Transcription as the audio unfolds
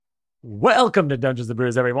Welcome to Dungeons and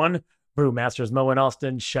Brews, everyone. Brewmasters Mo and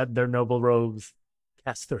Austin shed their noble robes,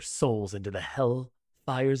 cast their souls into the hell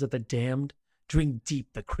fires of the damned, drink deep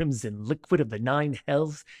the crimson liquid of the nine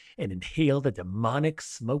hells, and inhale the demonic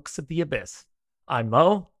smokes of the abyss. I'm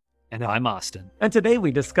Mo, And I'm Austin. and today we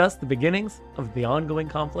discuss the beginnings of the ongoing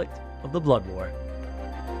conflict of the Blood War.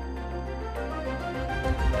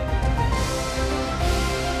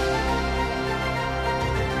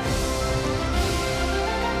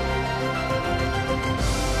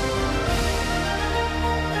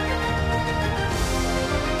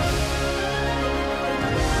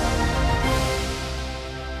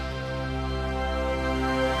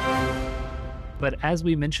 But as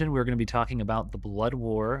we mentioned, we're going to be talking about the Blood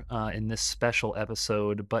War in this special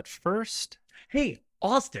episode. But first, Hey,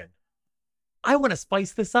 Austin, I want to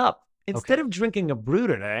spice this up. Instead Okay. of drinking a brew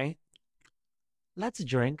today, let's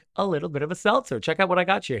drink a little bit of a seltzer. Check out what I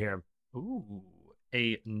got you here. ooh,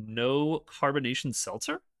 a no carbonation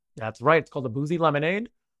seltzer? That's right. It's called a boozy lemonade.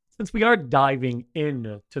 Since we are diving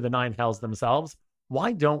into the nine hells themselves,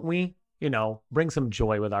 why don't we, bring some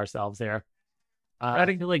joy with ourselves here? I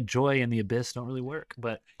Ready? feel like Joy and the Abyss don't really work,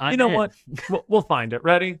 but I'm You know in. what? We'll find it.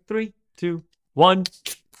 Ready? 3, 2, 1.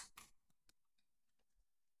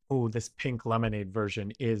 Oh, this pink lemonade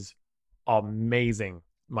version is amazing,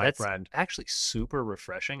 my That's friend. actually super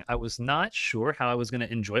refreshing. I was not sure how I was going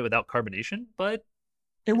to enjoy it without carbonation, but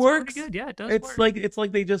It it's works. pretty good. Yeah, it does It's work.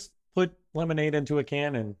 like they just put lemonade into a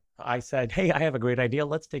can and I said, "Hey, I have a great idea.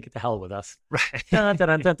 Let's take it to hell with us." Right. Dun, dun,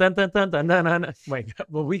 dun, dun, dun, dun, dun, dun, dun. Wait,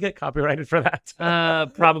 will we get copyrighted for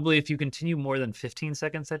that? Probably if you continue more than 15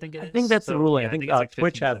 seconds, I think it I is. think that's the So, ruling. yeah, I think it's like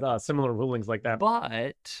Twitch 15 has seconds. similar rulings like that.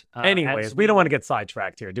 But Anyways, we don't want to get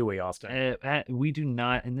sidetracked here, do we, Austin? we do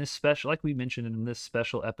not in this special, like we mentioned in this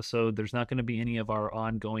special episode, there's not going to be any of our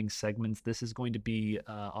ongoing segments. This is going to be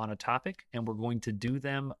on a topic, and we're going to do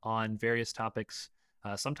them on various topics,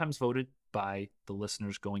 sometimes voted by the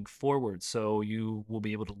listeners going forward. So you will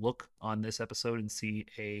be able to look on this episode and see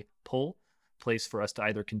a poll place for us to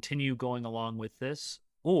either continue going along with this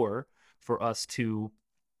or for us to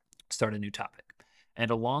start a new topic. And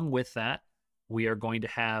along with that, we are going to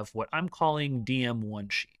have what I'm calling DM1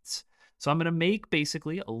 sheets. So I'm going to make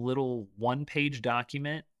basically a little one-page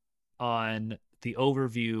document on the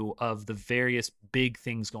overview of the various big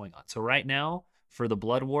things going on. So right now, for the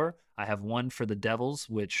Blood War, I have one for the devils,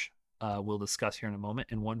 which we'll discuss here in a moment,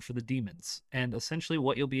 and one for the demons. And essentially,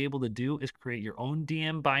 what you'll be able to do is create your own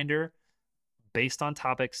DM binder based on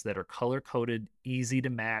topics that are color coded, easy to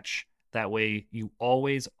match. That way, you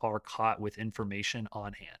always are caught with information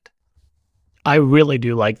on hand. I really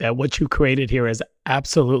do like that. What you created here is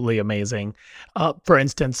absolutely amazing. For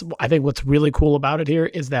instance, I think what's really cool about it here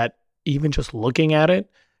is that even just looking at it,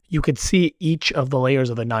 you could see each of the layers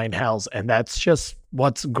of the nine hells. And that's just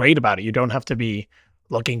what's great about it. You don't have to be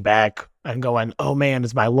looking back and going, oh man,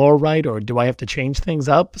 is my lore right? Or do I have to change things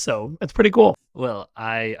up? So it's pretty cool. Well,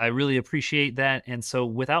 I really appreciate that. And so,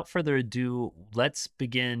 without further ado, let's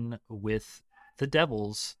begin with the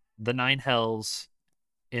devils, the nine hells,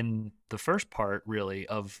 in the first part, really,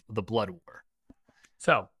 of the Blood War.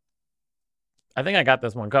 So I think I got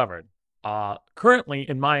this one covered. Currently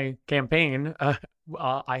in my campaign,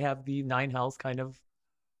 I have the nine hells kind of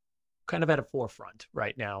at a forefront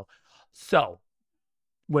right now. So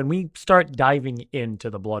when we start diving into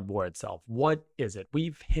the Blood War itself, what is it?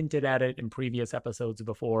 We've hinted at it in previous episodes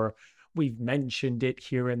before. We've mentioned it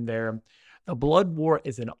here and there. The Blood War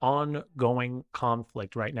is an ongoing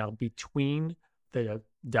conflict right now between the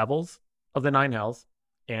devils of the nine hells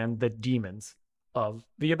and the demons of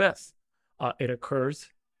the abyss. It occurs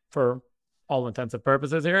for all intents and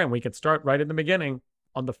purposes here, and we could start right in the beginning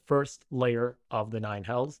on the first layer of the nine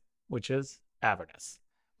hells, which is Avernus.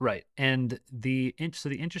 Right. And the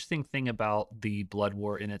interesting thing about the Blood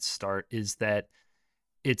War in its start is that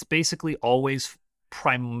it's basically always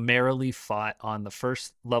primarily fought on the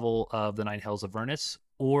first level of the Nine Hells of Avernus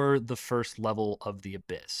or the first level of the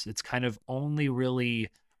Abyss. It's kind of only really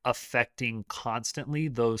affecting constantly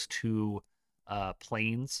those two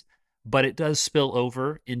planes, but it does spill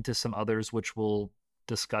over into some others, which we'll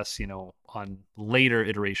discuss, on later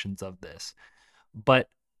iterations of this. But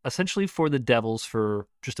essentially, for the devils, for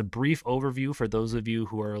just a brief overview for those of you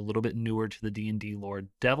who are a little bit newer to the D&D lore,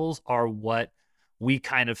 devils are what we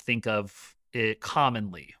kind of think of it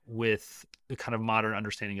commonly with the kind of modern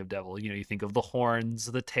understanding of devil. You think of the horns,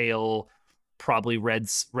 the tail, probably red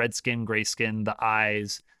skin, gray skin, the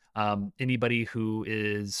eyes. Anybody who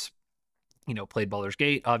is played Baldur's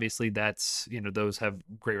Gate, obviously that's those have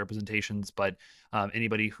great representations. But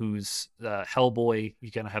anybody who's Hellboy,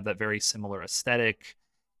 you kind of have that very similar aesthetic.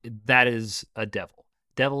 That is a devil.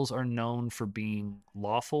 devils are known for being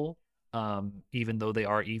lawful, even though they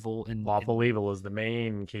are evil Lawful evil is the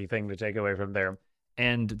main key thing to take away from there.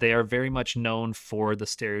 and they are very much known for the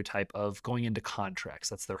stereotype of going into contracts.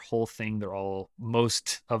 That's their whole thing.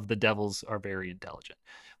 Most of the devils are very intelligent.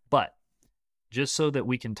 But just so that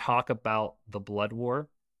we can talk about the Blood War,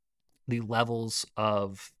 the levels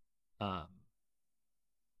of um,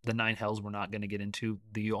 the nine hells we're not going to get into.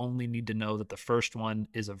 You only need to know that the first one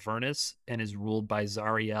is Avernus and is ruled by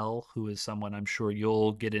Zariel, who is someone I'm sure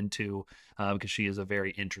you'll get into because she is a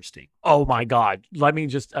very interesting. Oh my God. Let me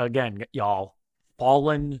just, again, y'all,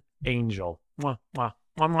 fallen angel. Mwah, mwah,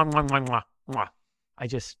 mwah, mwah, mwah, mwah, mwah, mwah. I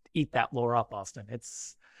just eat that lore up, Austin.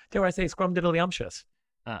 It's, dare I say, scrumdiddlyumptious.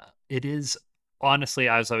 It is, honestly,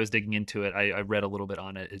 as I was digging into it, I read a little bit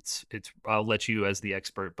on it. It's, I'll let you as the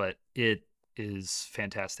expert, but it is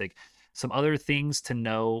fantastic. Some other things to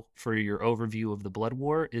know for your overview of the Blood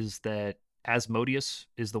War is that Asmodeus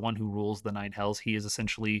is the one who rules the nine hells. He is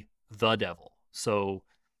essentially the devil. So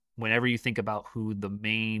whenever you think about who the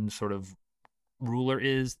main sort of ruler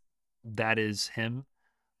is, that is him.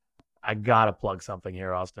 I gotta plug something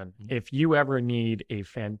here, Austin. If you ever need a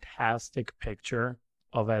fantastic picture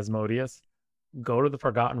of Asmodeus, go to the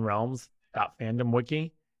Forgotten Realms fandom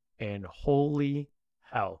wiki, and holy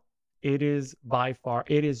hell, it is by far,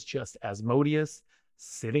 it is just Asmodeus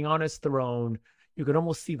sitting on his throne. You can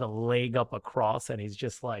almost see the leg up across, and he's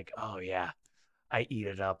just like, oh yeah, I eat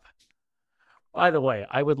it up. By the way,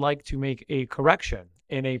 I would like to make a correction.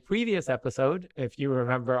 In a previous episode, if you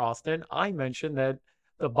remember, Austin, I mentioned that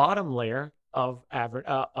the bottom layer of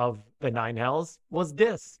the nine hells was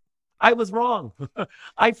Dis. I was wrong.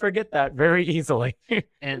 I forget that very easily.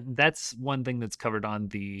 And that's one thing that's covered on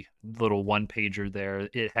the little one pager there.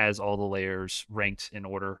 It has all the layers ranked in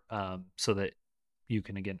order so that you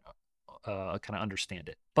can, again, kind of understand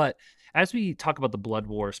it. But as we talk about the Blood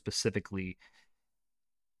War specifically,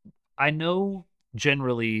 I know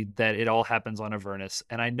generally that it all happens on Avernus,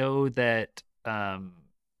 and I know that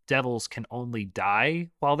devils can only die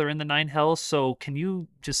while they're in the nine hells. So can you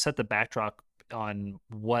just set the backdrop on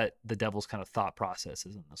what the devil's kind of thought process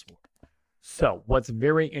is in this war? So what's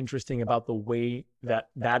very interesting about the way that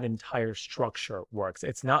that entire structure works,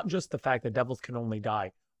 it's not just the fact that devils can only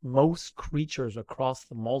die. Most creatures across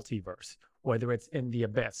the multiverse, whether it's in the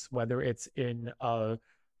abyss, whether it's in the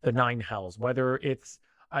nine hells, whether it's,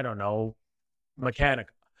 I don't know, Mechanica,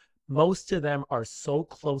 most of them are so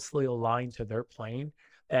closely aligned to their plane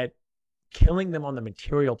that killing them on the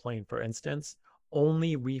material plane, for instance,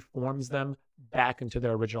 only reforms them back into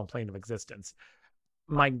their original plane of existence.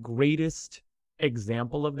 My greatest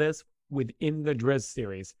example of this within the Drizzt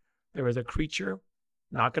series, there is a creature,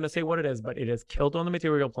 not going to say what it is, but it is killed on the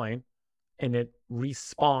material plane and it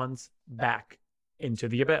respawns back into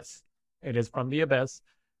the abyss. It is from the abyss.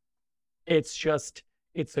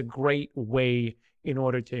 It's a great way in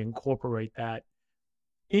order to incorporate that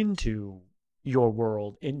into your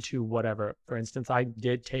world, into whatever. For instance, I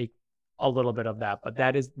did take a little bit of that, but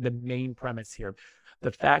that is the main premise here.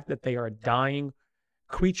 The fact that they are dying,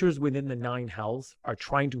 creatures within the nine hells are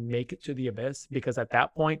trying to make it to the abyss because at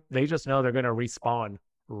that point, they just know they're going to respawn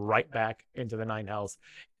right back into the nine hells.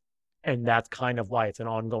 And that's kind of why it's an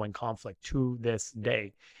ongoing conflict to this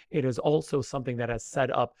day. It is also something that has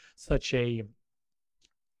set up such a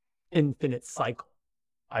infinite cycle,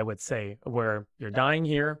 I would say, where you're dying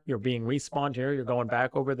here, you're being respawned here, you're going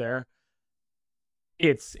back over there.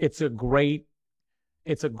 It's a great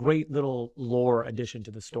little lore addition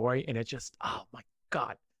to the story, and it just, oh my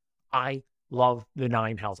God, I love the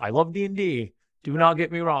nine hells. I love D&D. Do not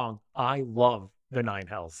get me wrong. I love the nine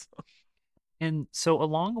hells. And so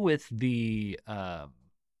along with the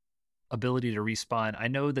ability to respawn, I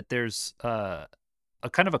know that there's a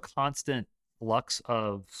kind of a constant flux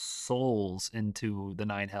of souls into the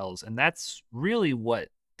nine hells, and that's really what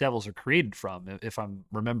devils are created from, if I'm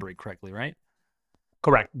remembering correctly, right?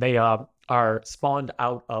 Correct. They are spawned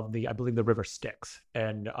out of I believe the river Styx,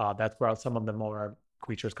 and that's where some of the more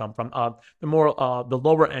creatures come from. The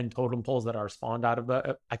lower end totem poles that are spawned out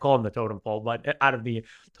of I call them the totem pole, but out of the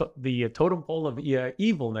totem pole of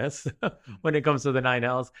evilness when it comes to the nine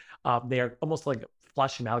hells, they are almost like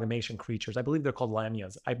flesh amalgamation creatures. I believe they're called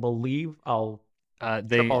Lamias. I believe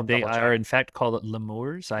they are in fact called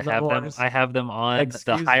lemurs. I have them on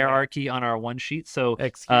the hierarchy on our one sheet. So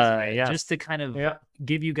yes. Just to kind of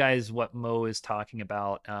give you guys what Mo is talking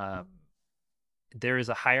about, there is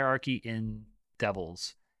a hierarchy in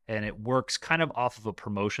devils, and it works kind of off of a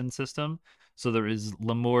promotion system. So there is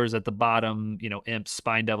lemurs at the bottom, imps,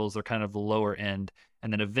 spine devils, they're kind of the lower end,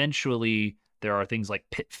 and then eventually there are things like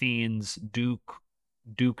pit fiends, duke,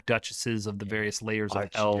 Duke Duchesses of the various layers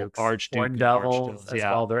of hell, Archdukes, Archduke Horn and Devils Archdevils. as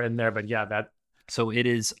Yeah. well. They're in there, but yeah, that So it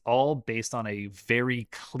is all based on a very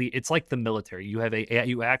clear. It's like the military.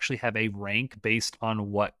 You actually have a rank based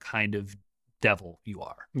on what kind of devil you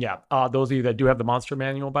are. yeah. Those of you that do have the monster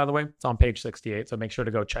manual, by the way, it's on page 68, so make sure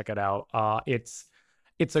to go check it out.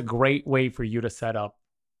 It's a great way for you to set up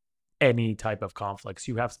any type of conflicts.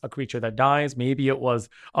 You have a creature that dies. Maybe it was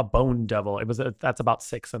a bone devil. That's about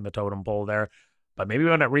 6 in the totem pole there. But maybe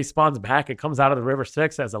when it respawns back, it comes out of the River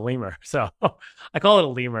Styx as a lemur. So I call it a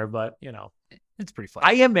lemur, but It's pretty fun.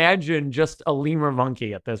 I imagine just a lemur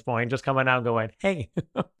monkey at this point, just coming out going, hey.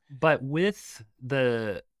 But with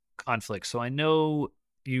the conflict, so I know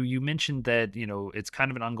you mentioned that it's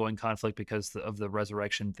kind of an ongoing conflict because of the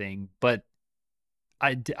resurrection thing, but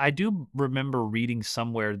I do remember reading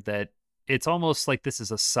somewhere that it's almost like this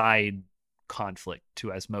is a side conflict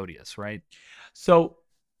to Asmodeus, right? So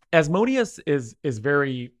Asmodeus is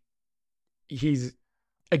very, he's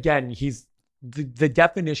the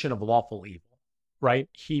definition of lawful evil, right?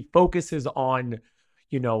 He focuses on,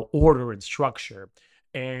 order and structure.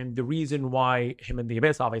 And the reason why him and the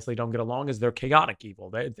Abyss obviously don't get along is they're chaotic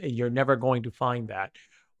evil. You're never going to find that.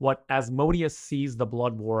 What Asmodeus sees the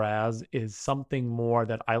Blood War as is something more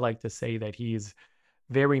that I like to say that he's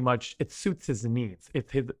very much, it suits his needs.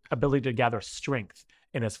 It's his ability to gather strength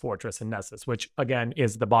in his fortress in Nessus, which again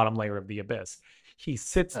is the bottom layer of the Abyss. He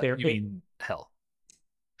sits there. You mean hell?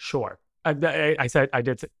 Sure. I said, I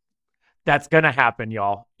did say, that's going to happen,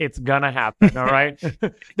 y'all. It's going to happen. All right.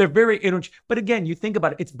 They're very but again, you think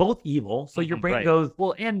about it, it's both evil. So your brain Right. goes,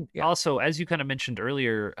 well, and also, as you kind of mentioned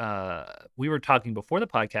earlier, we were talking before the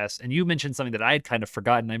podcast, and you mentioned something that I had kind of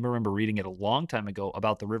forgotten. I remember reading it a long time ago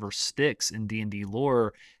about the River Styx in D&D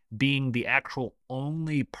lore being the actual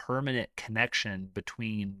only permanent connection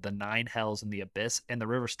between the Nine Hells and the Abyss, and the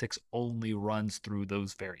River Styx only runs through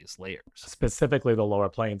those various layers. Specifically the lower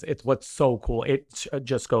planes. It's what's so cool. It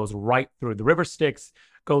just goes right through. The River Styx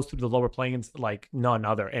goes through the lower planes like none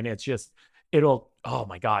other. And it's just, oh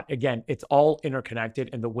my God. Again, it's all interconnected.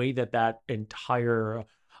 And the way that entire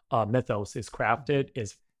mythos is crafted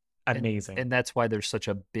is amazing. And that's why there's such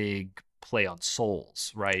a big play on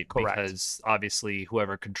souls, right? Correct. Because obviously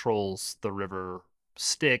whoever controls the River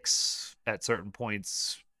Styx at certain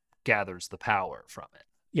points gathers the power from it.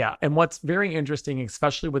 Yeah, and what's very interesting,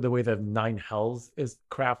 especially with the way the Nine Hells is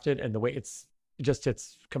crafted and the way it's just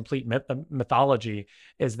its complete mythology,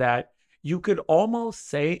 is that you could almost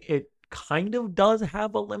say it kind of does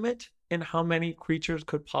have a limit in how many creatures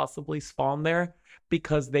could possibly spawn there,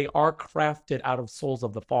 because they are crafted out of souls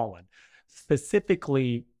of the fallen,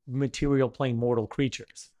 specifically material plane mortal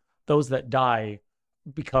creatures. Those that die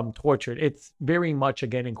become tortured. It's very much,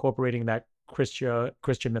 again, incorporating that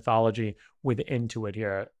Christian mythology into it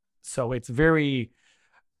here. So it's very,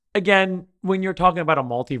 again, when you're talking about a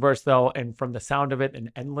multiverse though, and from the sound of it,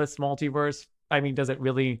 an endless multiverse, I mean, does it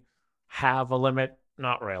really have a limit?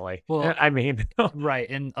 Not really. Well, I mean, right.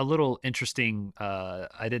 And a little interesting,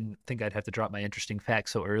 I didn't think I'd have to drop my interesting fact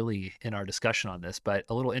so early in our discussion on this, but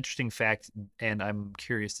a little interesting fact, and I'm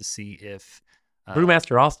curious to see if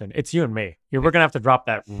Brewmaster Austin, it's you and me. We're gonna have to drop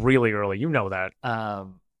that really early. You know that.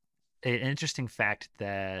 An interesting fact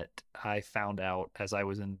that I found out as I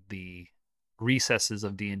was in the recesses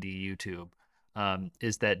of D&D YouTube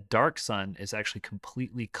is that Dark Sun is actually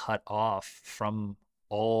completely cut off from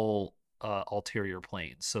all ulterior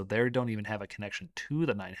planes. So they don't even have a connection to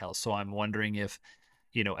the Nine Hells. So I'm wondering if,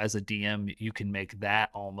 as a DM, you can make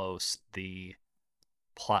that almost the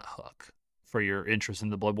plot hook for your interest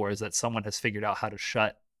in the Blood War, is that someone has figured out how to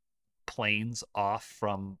shut planes off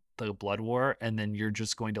from the Blood War, and then you're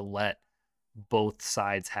just going to let both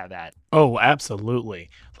sides have at it. Oh,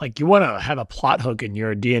 absolutely. Like, you want to have a plot hook in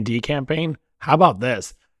your D&D campaign? How about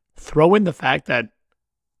this? Throw in the fact that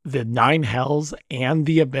the Nine Hells and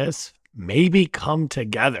the Abyss maybe come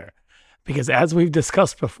together. Because as we've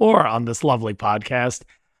discussed before on this lovely podcast,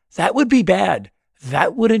 that would be bad.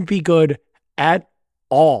 That wouldn't be good at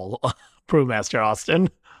all, Brewmaster Austin.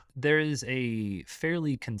 There is a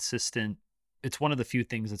fairly consistent, it's one of the few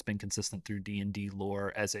things that's been consistent through D&D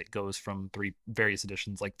lore as it goes from various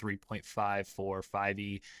editions like 3.5, 4,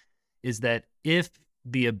 5e, is that if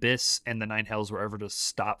the Abyss and the Nine Hells were ever to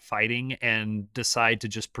stop fighting and decide to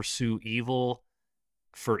just pursue evil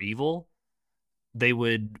for evil, they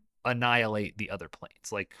would annihilate the other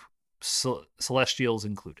planes, like Celestials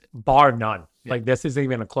included. Bar none. Yeah. Like, this isn't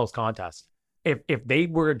even a close contest. If they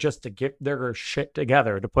were just to get their shit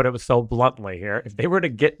together, to put it so bluntly here, if they were to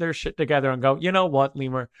get their shit together and go, you know what,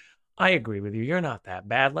 Lemur, I agree with you. You're not that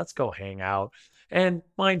bad. Let's go hang out. And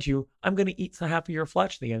mind you, I'm going to eat half of your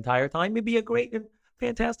flesh the entire time. It'd be a great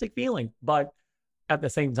fantastic feeling. But at the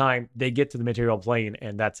same time, they get to the material plane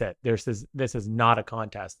and that's it. This is not a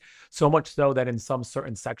contest. So much so that in some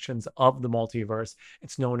certain sections of the multiverse,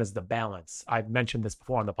 it's known as the balance. I've mentioned this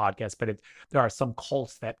before on the podcast, but there are some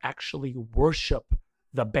cults that actually worship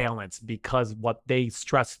the balance because what they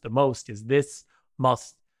stress the most is this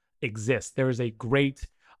must exist. There is a great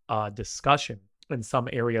discussion in some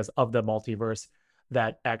areas of the multiverse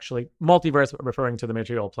that actually multiverse referring to the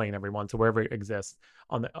material plane, everyone, to wherever it exists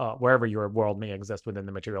on the wherever your world may exist within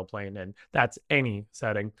the material plane, and that's any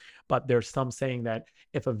setting. But there's some saying that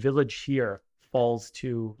if a village here falls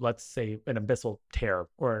to, let's say, an abyssal tear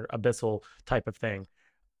or abyssal type of thing,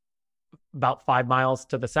 about 5 miles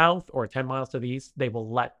to the south or 10 miles to the east, they will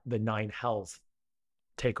let the nine hells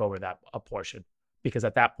take over that a portion, because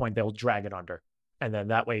at that point they'll drag it under, and then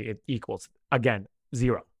that way it equals again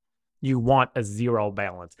zero. You want a zero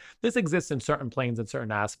balance. This exists in certain planes and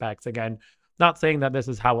certain aspects. Again, not saying that this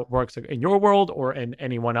is how it works in your world or in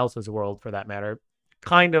anyone else's world for that matter.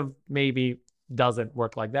 Kind of maybe doesn't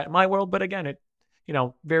work like that in my world, but again, it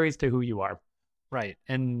varies to who you are. Right.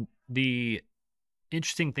 And the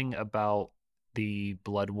interesting thing about the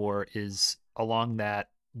Blood War is along that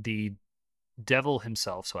the devil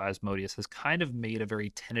himself, so Asmodeus, has kind of made a very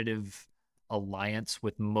tentative alliance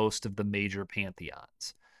with most of the major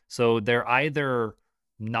pantheons. So they're either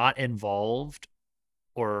not involved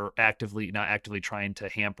or not actively trying to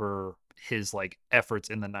hamper his like efforts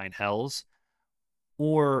in the nine hells,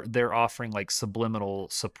 or they're offering like subliminal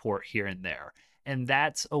support here and there. And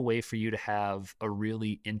that's a way for you to have a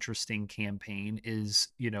really interesting campaign is,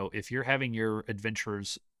 if you're having your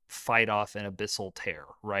adventurers fight off an abyssal tear,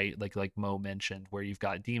 right? Like Mo mentioned, where you've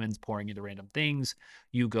got demons pouring into random things,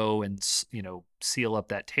 you go and, seal up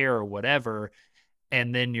that tear or whatever.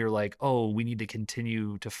 And then you're like, oh, we need to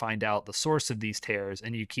continue to find out the source of these tears.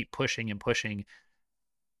 And you keep pushing and pushing.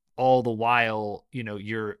 All the while,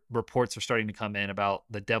 your reports are starting to come in about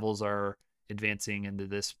the devils are advancing into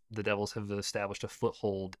this. The devils have established a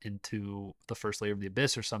foothold into the first layer of the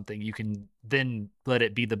abyss or something. You can then let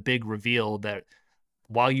it be the big reveal that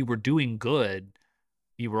while you were doing good,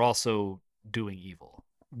 you were also doing evil.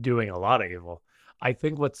 Doing a lot of evil. I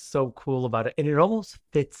think what's so cool about it, and it almost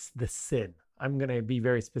fits the sin. I'm going to be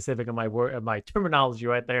very specific in my terminology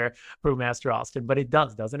right there, Brewmaster Austin, but it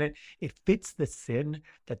does, doesn't it? It fits the sin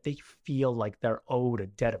that they feel like they're owed a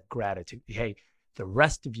debt of gratitude. Hey, the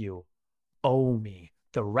rest of you owe me.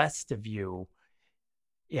 The rest of you,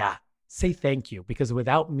 yeah, say thank you, because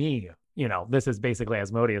without me, this is basically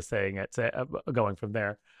Asmodeus saying it, going from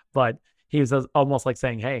there. But he was almost like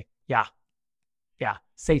saying, hey, yeah,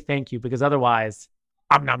 say thank you, because otherwise,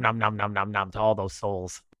 nom nom nom nom nom nom to all those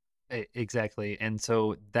souls. Exactly. And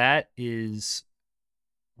so that is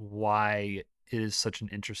why it is such an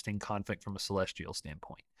interesting conflict from a celestial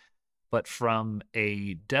standpoint. But from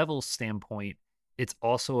a devil standpoint, it's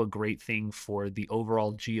also a great thing for the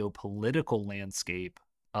overall geopolitical landscape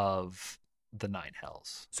of the nine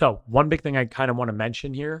hells. So one big thing I kind of want to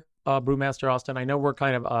mention here, Brewmaster Austin, I know we're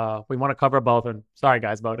kind of, we want to cover both, and sorry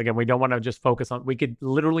guys, but again, we don't want to just focus on, we could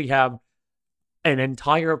literally have an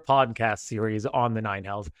entire podcast series on the nine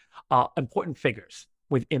hells, important figures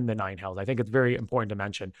within the nine hells. I think it's very important to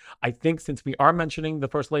mention. I think since we are mentioning the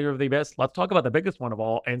first layer of the abyss, let's talk about the biggest one of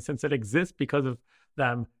all. And since it exists because of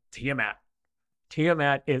them, Tiamat.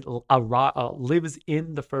 Tiamat is lives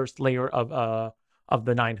in the first layer of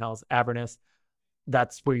the nine hells, Avernus.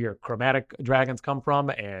 That's where your chromatic dragons come from,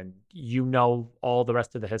 and all the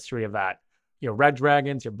rest of the history of that. Your red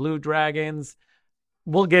dragons, your blue dragons.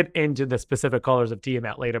 We'll get into the specific colors of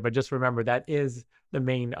Tiamat later, but just remember that is the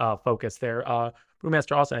main focus there.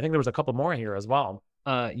 Brewmaster Austin, I think there was a couple more here as well.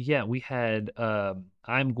 Yeah, we had,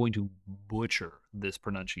 I'm going to butcher this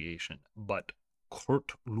pronunciation, but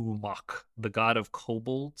Kurtulmak, the god of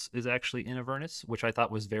kobolds, is actually in Avernus, which I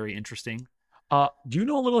thought was very interesting. Do you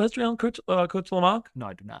know a little history on Kurtulmak? No,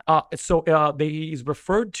 I do not. He's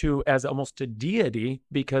referred to as almost a deity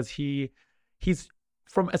because he's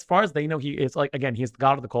from as far as they know, he is he's the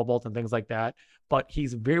god of the kobolds and things like that. But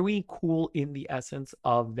he's very cool in the essence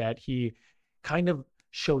of that he kind of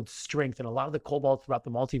showed strength, and a lot of the kobolds throughout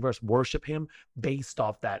the multiverse worship him based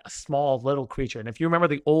off that, a small little creature. And if you remember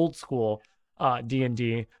the old school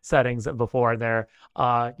D&D settings before there,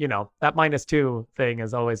 that -2 thing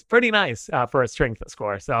is always pretty nice for a strength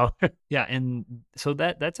score. So yeah, and so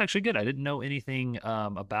that's actually good. I didn't know anything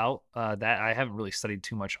about that. I haven't really studied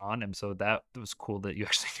too much on him, so that was cool that you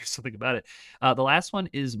actually knew something about it. The last one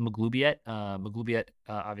is Maglubiet. Maglubiet,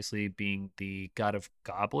 obviously being the god of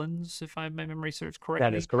goblins, if my memory serves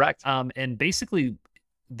correctly. That is correct. And basically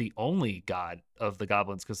the only god of the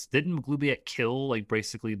goblins, because didn't Maglubiet kill like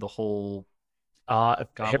basically the whole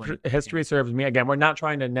goblin History serves me. Again, we're not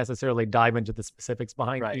trying to necessarily dive into the specifics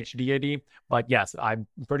behind Right. each deity, but yes, I'm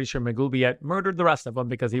pretty sure Maglubiet murdered the rest of them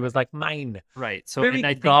because he was like, mine. Right. So Very and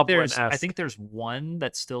I think goblin-esque. there's one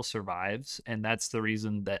that still survives, and that's the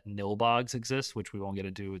reason that Nilbogs exist, which we won't get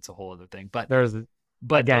into. It's a whole other thing. But There's,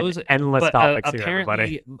 but again, those endless but topics here,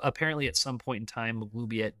 everybody. apparently at some point in time,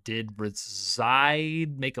 Maglubiet did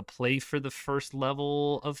reside, make a play for the first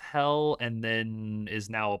level of hell, and then is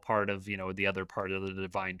now a part of the other part of the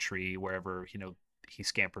divine tree, wherever he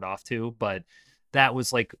scampered off to. But that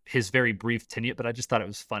was like his very brief tenure. But I just thought it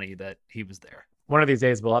was funny that he was there. One of these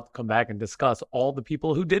days, we'll have to come back and discuss all the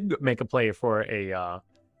people who did make a play for a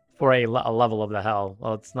level of the hell.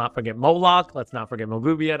 Let's not forget Moloch. Let's not forget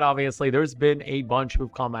Maglubiet, obviously. There's been a bunch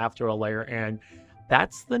who've come after a layer, and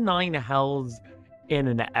that's the 9 hells in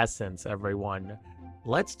an essence, everyone.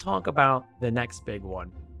 Let's talk about the next big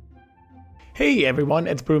one. Hey everyone,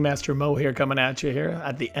 it's Brewmaster Mo here coming at you here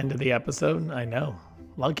at the end of the episode. I know.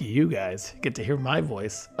 Lucky you guys get to hear my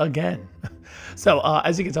voice again. So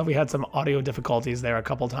as you can tell, we had some audio difficulties there a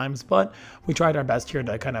couple times, but we tried our best here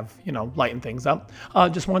to kind of, lighten things up.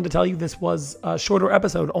 Just wanted to tell you this was a shorter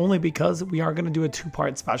episode only because we are going to do a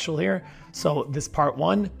 2-part special here. So this part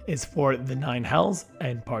 1 is for the 9 hells,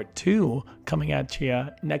 and part 2 coming at you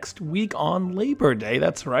next week on Labor Day.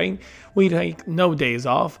 That's right. We take no days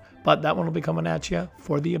off, but that one will be coming at you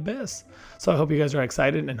for the Abyss. So I hope you guys are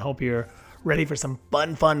excited and hope you're ready for some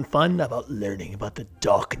fun about learning about the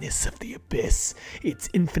darkness of the Abyss. It's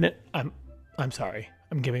infinite. I'm sorry.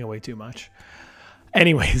 I'm giving away too much.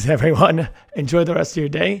 Anyways, everyone, enjoy the rest of your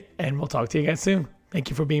day, and we'll talk to you guys soon. Thank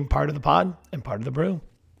you for being part of the pod and part of the brew.